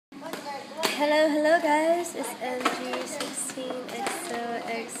Hello guys, it's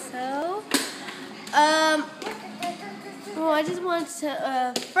MG16XOXO. Well, I just want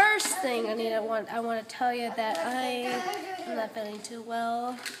to, first thing I want to tell you that I'm not feeling too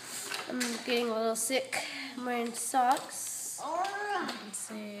well. I'm getting a little sick. I'm wearing socks. Let's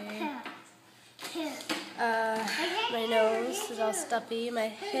see. My nose is all stuffy. My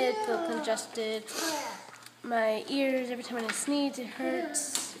head feels congested. My ears, every time I sneeze, it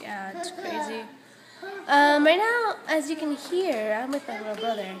hurts. Yeah, it's crazy. Right now, as you can hear, I'm with my little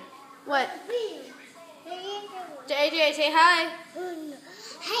brother. What? JJ, say hi.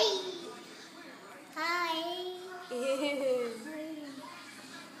 Hi. Hi.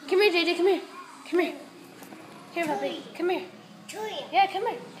 Come here, JJ, come here. Come here. Here, puppy. Come here. Toy. Yeah, come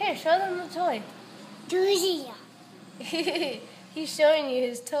here. Here, show them the toy. Toy. He's showing you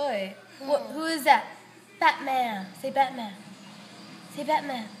his toy. Who is that? Batman. Say Batman. Say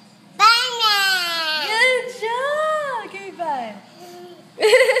Batman. Batman. Good job. Give me five.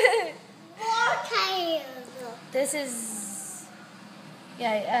 More tires. This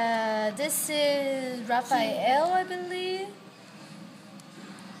is Raphael, I believe.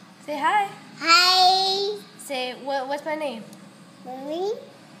 Say hi. Hi. Say, what's my name? Mommy.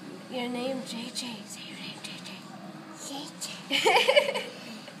 Your name, JJ. Say your name, JJ.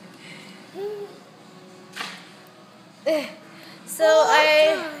 So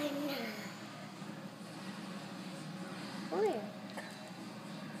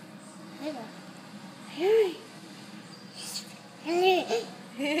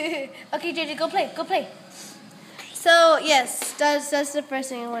Okay, JJ, go play. So yes, that's the first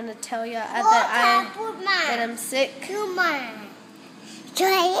thing I want to tell you that I'm sick. Come on.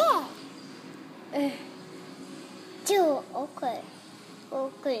 Try it.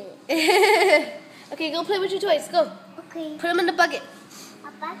 Okay. Okay, go play with your toys. Go. Okay. Put them in the bucket.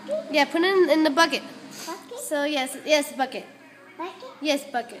 A bucket? Yeah, put them in the bucket. Bucket? So yes, bucket. Bucket? Yes,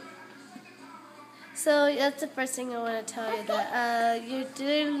 bucket. So that's the first thing I want to tell you, that your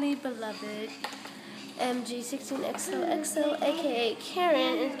dearly beloved MG16XOXO, aka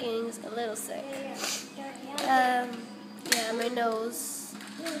Karen, is getting a little sick. Yeah, my nose,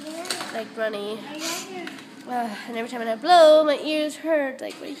 like runny. And every time I blow, my ears hurt,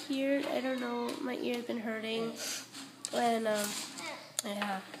 like right here. I don't know, my ear's been hurting. And,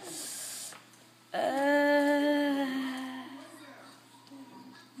 yeah.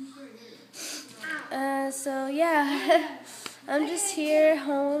 So yeah, I'm just here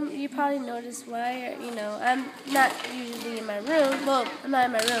home. You probably noticed why, I'm not usually in my room. Well, I'm not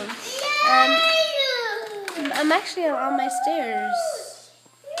in my room. I'm actually on my stairs.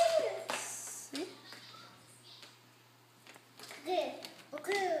 See?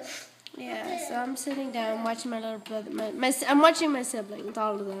 Yeah, so I'm sitting down watching my little brother. I'm watching my siblings,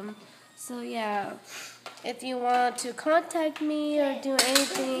 all of them. So yeah, if you want to contact me or do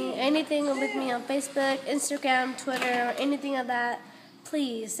anything with me on Facebook, Instagram, Twitter, or anything of that,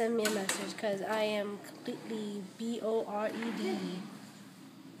 please send me a message, because I am completely bored.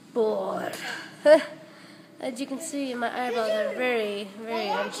 Bored. As you can see, my eyebrows are very, very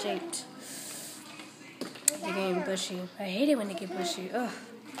unshaped. They're getting bushy. I hate it when they get bushy. Ugh.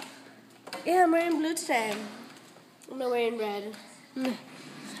 Yeah, I'm wearing blue today. I'm not wearing red.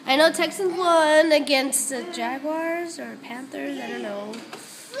 I know Texans won against the Jaguars or Panthers. I don't know.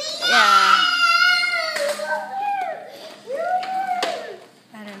 Yeah.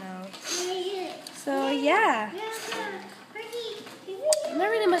 I don't know. So, yeah. Not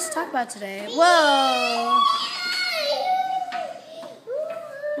really much to talk about today. Whoa.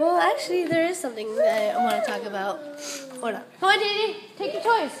 Well, actually, there is something that I want to talk about. Hold on. Come on, JJ. Take your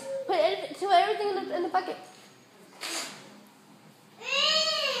toys. Put everything in the bucket.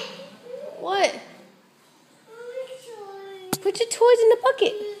 What? Put your toys in the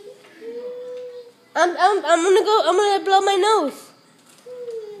bucket. I'm gonna blow my nose.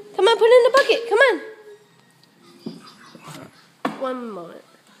 Come on, put it in the bucket. Come on. One moment.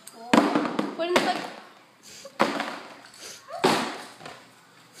 Put it in the bucket.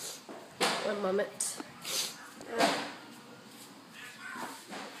 One moment.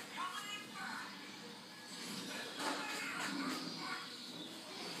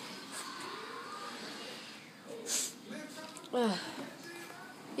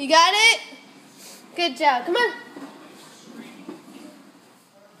 You got it? Good job. Come on.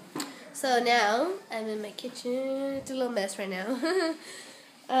 So now I'm in my kitchen. It's a little mess right now.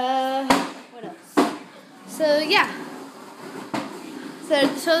 What else? So yeah.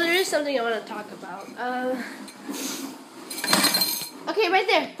 So there is something I want to talk about. Okay, right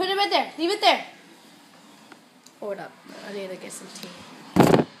there. Put it right there. Leave it there. Hold up. I need to get some tea.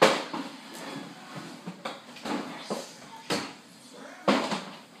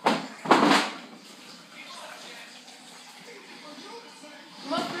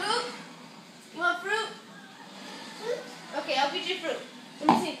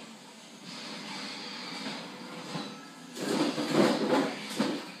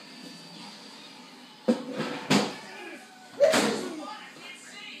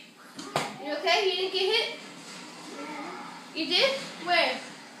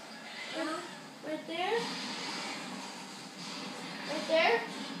 there? Right there?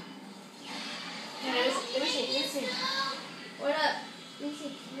 Yeah, let me see. What up? Let me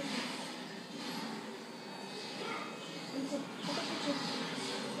see.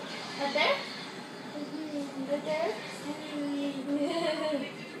 Right there? Right there?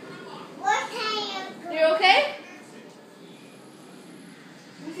 You're okay?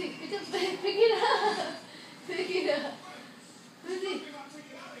 Let me see. Pick it up. Pick it up. Let me see.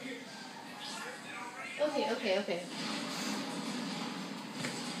 Okay.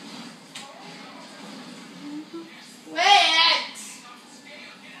 Wait!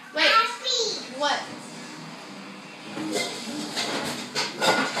 What?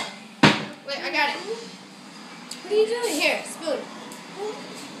 Wait, I got it. What are you doing? Here, spoon.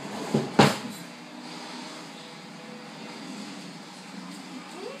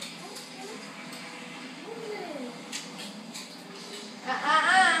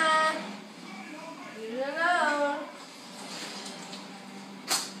 You don't know.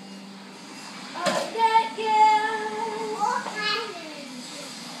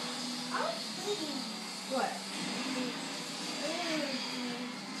 What?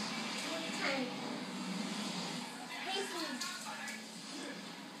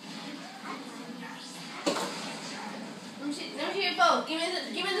 Let me see your phone. Give me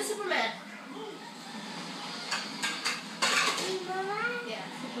the Superman. Yeah,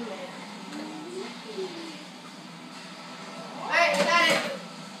 Superman. Alright, I got it.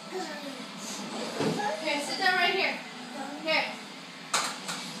 Here, sit down right here. Here.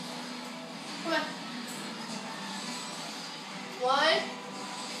 Come on.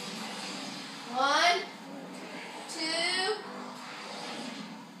 1, 2,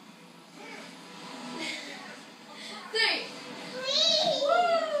 3.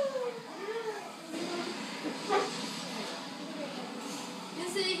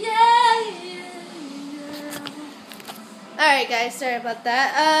 Alright guys, sorry about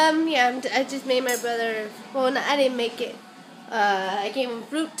that. Yeah, I just made my brother, well, no, I didn't make it. I gave him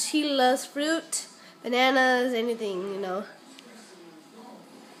fruit. He loves fruit, bananas, anything, you know.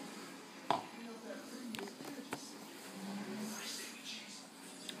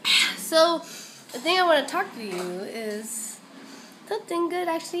 So, the thing I want to talk to you is something good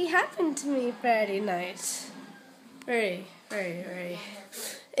actually happened to me Friday night. Very.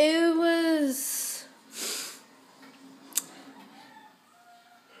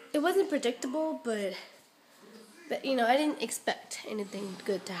 It wasn't predictable, but you know, I didn't expect anything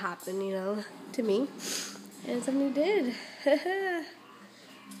good to happen, you know, to me, and something did.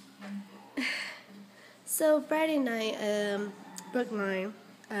 So Friday night, Brookline,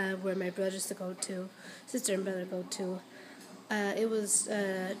 where my brothers used to go to, sister and brother go to, it was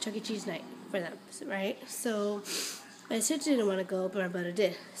Chuck E. Cheese night for them, right? So my sister didn't want to go, but my brother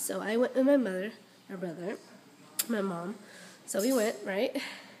did. So I went with my mother, my brother, my mom. So we went, right?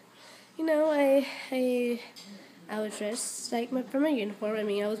 You know, I was dressed like for my uniform. I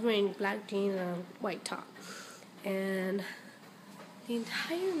mean, I was wearing black jeans and a white top, and the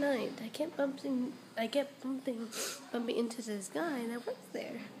entire night I kept bumping into this guy that works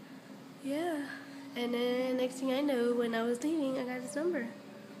there. Yeah, and then next thing I know, when I was leaving, I got his number.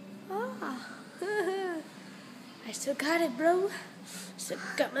 I still got it, bro. Still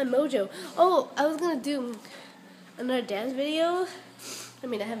got my mojo. Oh, I was gonna do another dance video. I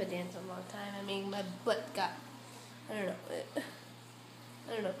mean, I haven't danced in a long time. I mean, my butt got, I don't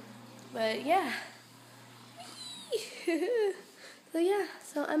know. But yeah.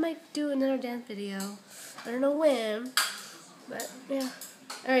 So I might do another dance video. I don't know when, but yeah.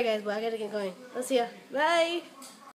 Alright guys, well, I gotta get going. I'll see ya. Bye!